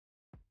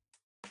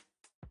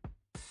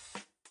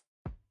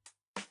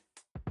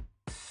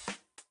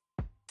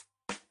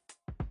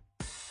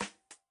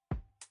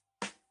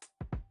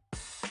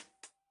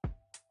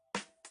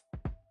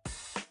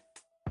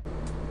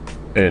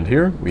And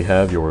here we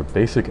have your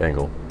basic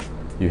angle.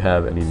 You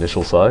have an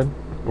initial side,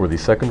 where the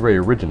second ray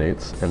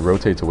originates and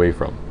rotates away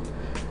from.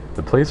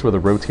 The place where the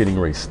rotating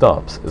ray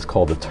stops is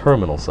called the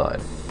terminal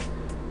side.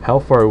 How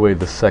far away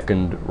the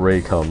second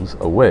ray comes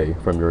away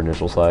from your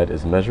initial side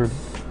is measured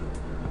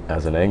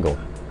as an angle.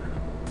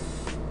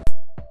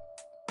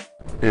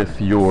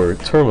 If your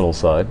terminal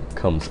side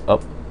comes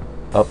up,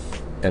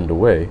 and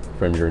away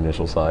from your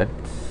initial side,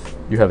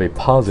 you have a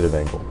positive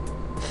angle.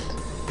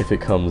 If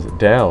it comes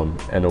down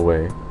and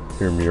away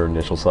from your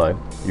initial side,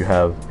 you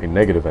have a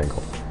negative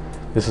angle.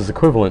 This is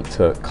equivalent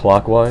to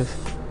clockwise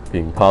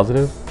being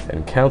positive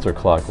and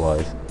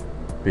counterclockwise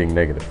being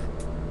negative.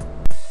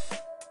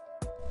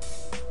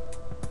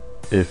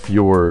 If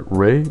your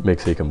ray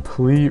makes a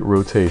complete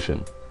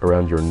rotation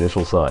around your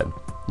initial side,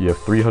 you have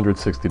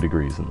 360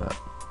 degrees in that.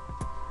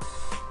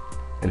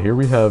 And here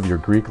we have your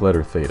Greek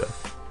letter theta.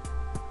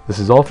 This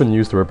is often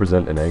used to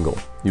represent an angle.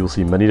 You will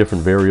see many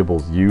different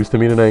variables used to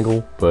mean an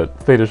angle, but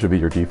theta should be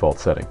your default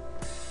setting.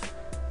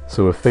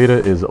 So if theta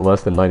is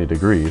less than 90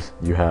 degrees,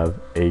 you have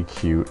a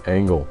cute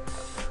angle.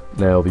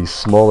 Now these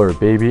smaller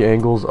baby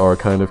angles are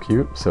kind of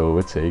cute, so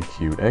it's a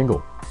cute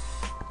angle.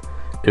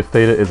 If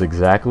theta is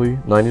exactly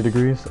 90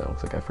 degrees, that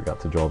looks like I forgot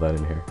to draw that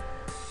in here,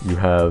 you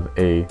have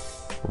a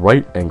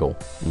right angle,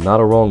 not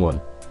a wrong one.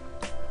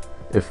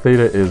 If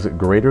theta is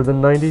greater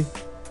than 90,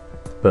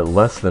 but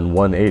less than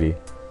 180,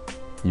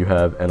 you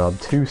have an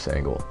obtuse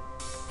angle.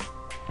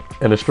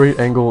 And a straight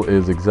angle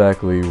is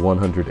exactly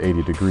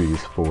 180 degrees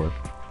for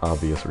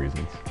obvious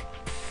reasons.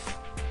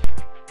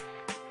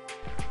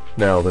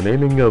 Now, the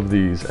naming of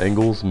these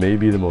angles may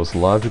be the most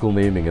logical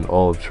naming in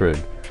all of trig,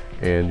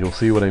 and you'll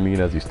see what I mean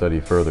as you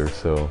study further,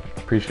 so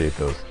appreciate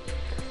those.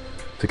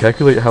 To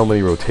calculate how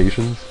many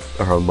rotations,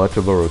 or how much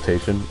of a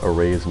rotation a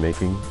ray is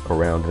making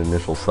around an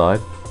initial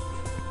side,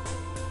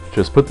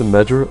 just put the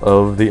measure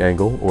of the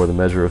angle, or the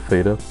measure of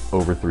theta,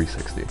 over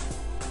 360.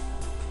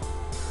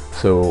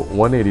 So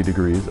 180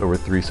 degrees over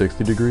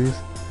 360 degrees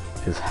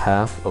is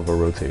half of a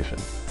rotation.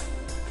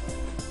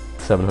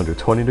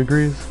 720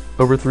 degrees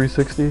over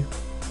 360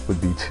 would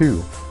be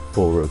 2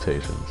 full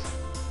rotations.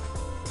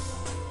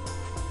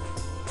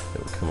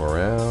 It would come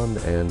around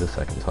and a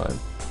second time.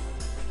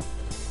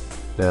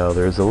 Now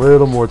there's a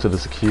little more to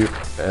this acute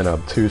and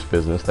obtuse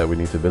business that we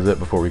need to visit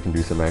before we can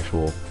do some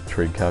actual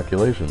trig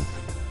calculations.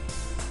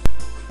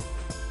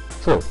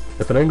 So,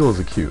 if an angle is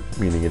acute,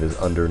 meaning it is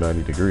under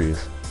 90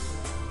 degrees,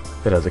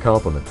 it has a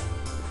complement.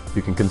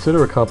 You can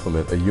consider a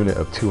complement a unit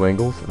of two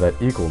angles that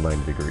equal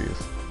 90 degrees.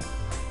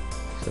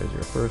 So there's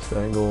your first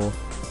angle,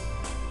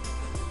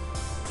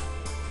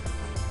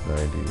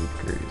 90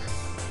 degrees.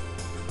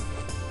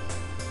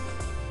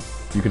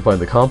 You can find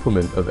the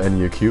complement of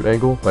any acute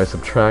angle by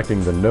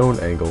subtracting the known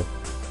angle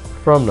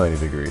from 90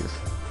 degrees.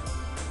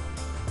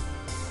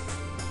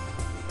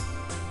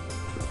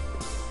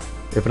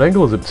 If an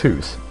angle is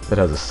obtuse, it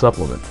has a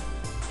supplement.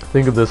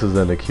 Think of this as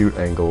an acute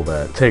angle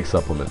that takes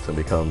supplements and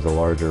becomes a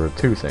larger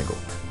obtuse angle.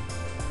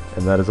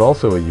 And that is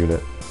also a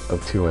unit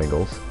of two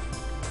angles,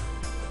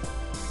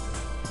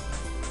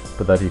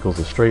 but that equals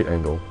a straight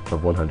angle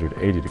of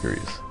 180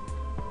 degrees.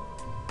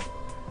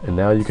 And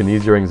now you can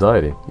ease your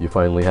anxiety. You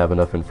finally have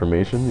enough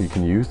information you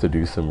can use to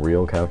do some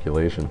real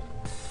calculation.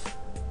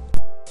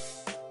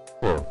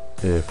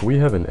 If we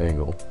have an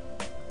angle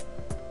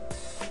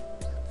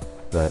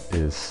that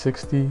is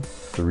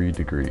 63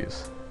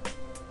 degrees,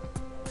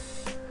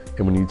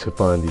 and we need to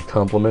find the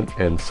complement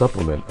and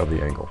supplement of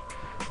the angle.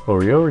 Well,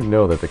 we already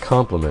know that the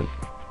complement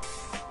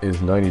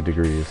is 90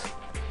 degrees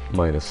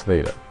minus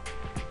theta.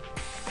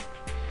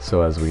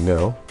 So as we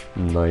know,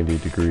 90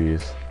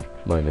 degrees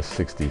minus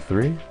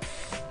 63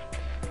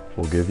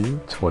 will give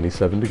you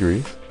 27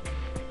 degrees,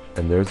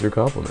 and there's your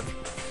complement.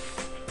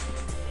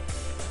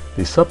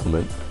 The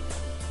supplement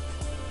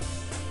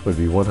would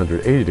be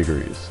 180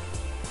 degrees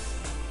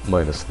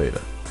minus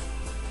theta.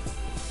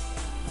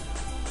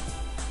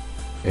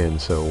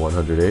 And so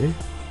 180,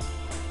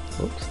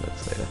 oops,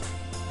 that's theta,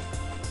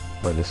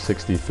 minus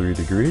 63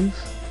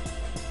 degrees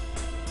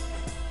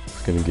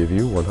is going to give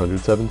you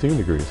 117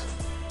 degrees.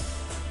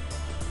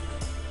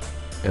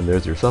 And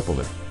there's your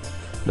supplement.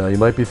 Now you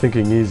might be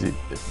thinking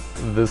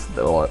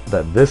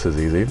that this is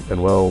easy,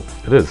 and well,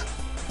 it is.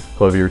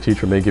 However, your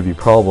teacher may give you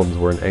problems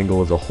where an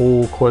angle is a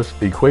whole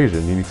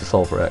equation you need to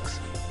solve for x.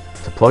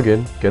 To plug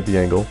in, get the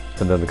angle,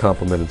 and then the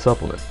complement and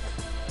supplement.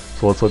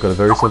 So let's look at a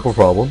very simple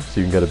problem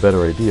so you can get a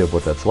better idea of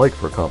what that's like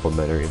for a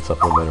complementary and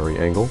supplementary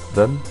angle,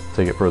 then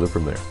take it further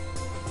from there.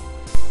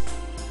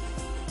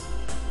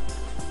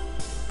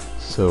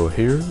 So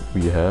here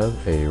we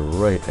have a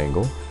right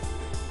angle,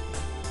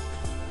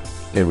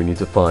 and we need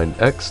to find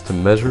x to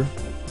measure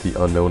the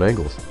unknown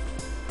angles,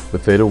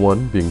 with theta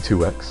 1 being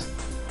 2x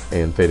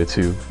and theta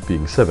 2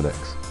 being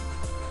 7x.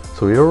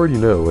 So we already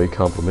know a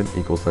complement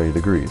equals 90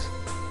 degrees.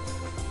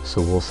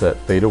 So we'll set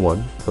theta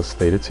 1 plus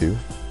theta 2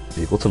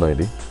 equal to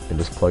 90 and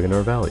just plug in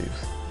our values.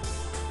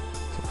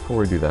 So before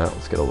we do that,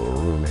 let's get a little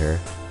room here.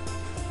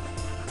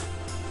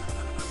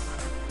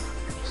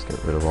 Just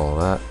get rid of all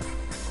of that.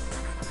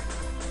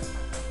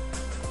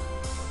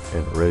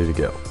 And we're ready to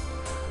go.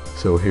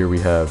 So here we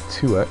have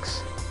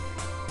 2x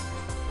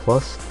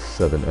plus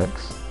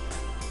 7x,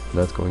 and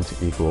that's going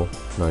to equal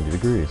 90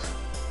 degrees.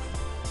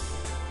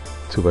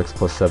 2x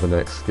plus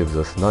 7x gives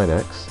us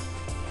 9x,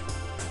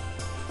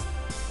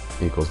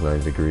 equals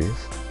 90 degrees,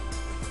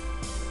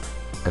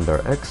 and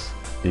our x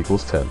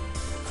equals 10.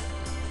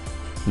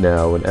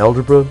 Now in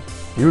algebra,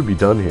 you would be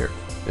done here.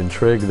 In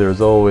trig,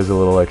 there's always a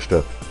little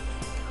extra.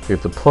 We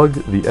have to plug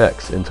the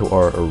x into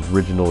our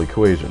original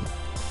equation.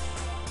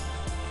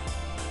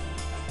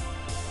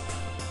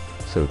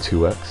 So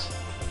 2x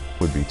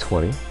would be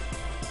 20,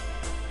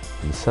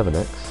 and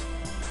 7x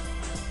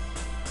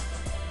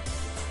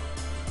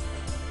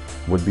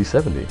would be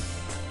 70.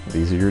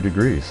 These are your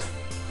degrees.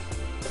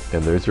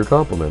 And there's your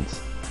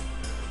complements.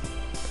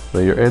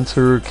 Now your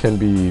answer can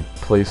be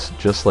placed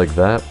just like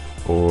that,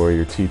 or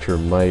your teacher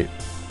might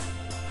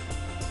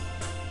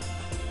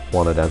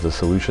want it as a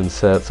solution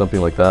set,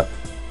 something like that.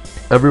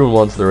 Everyone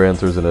wants their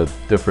answers in a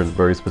different,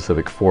 very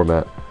specific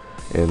format,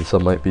 and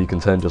some might be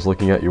content just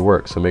looking at your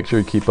work, so make sure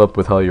you keep up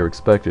with how you're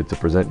expected to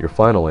present your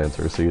final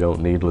answer so you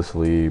don't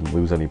needlessly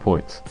lose any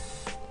points.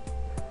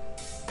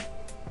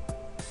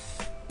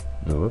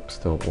 Whoops,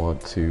 don't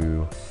want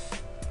to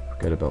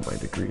forget about my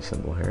degree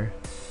symbol here.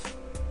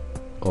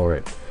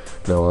 Alright,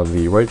 now on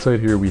the right side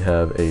here we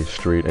have a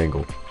straight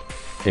angle,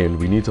 and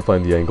we need to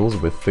find the angles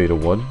with theta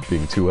 1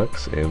 being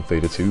 2x and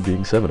theta 2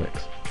 being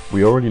 7x.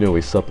 We already know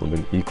a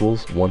supplement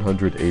equals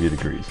 180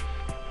 degrees.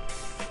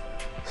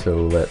 So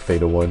let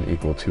theta 1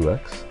 equal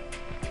 2x,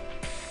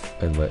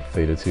 and let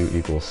theta 2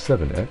 equal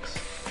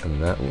 7x,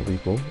 and that will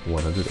equal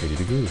 180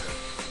 degrees.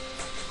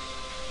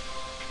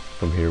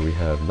 From here we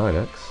have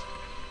 9x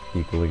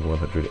equaling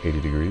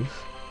 180 degrees,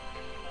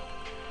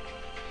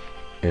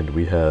 and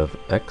we have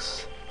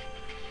x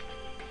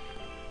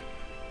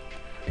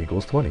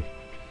equals 20.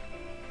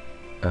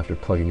 After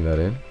plugging that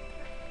in,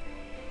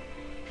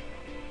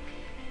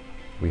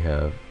 we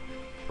have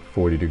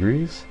 40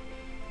 degrees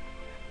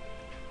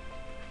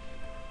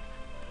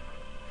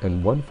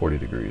and 140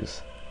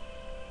 degrees.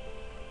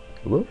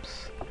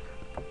 Whoops.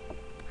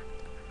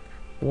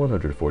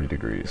 140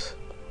 degrees.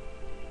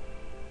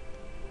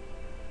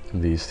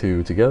 And these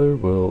two together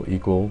will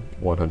equal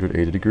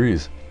 180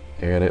 degrees.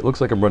 And it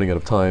looks like I'm running out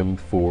of time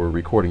for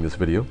recording this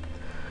video.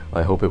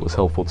 I hope it was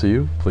helpful to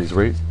you. Please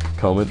rate,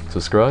 comment,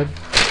 subscribe,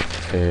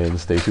 and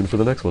stay tuned for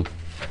the next one.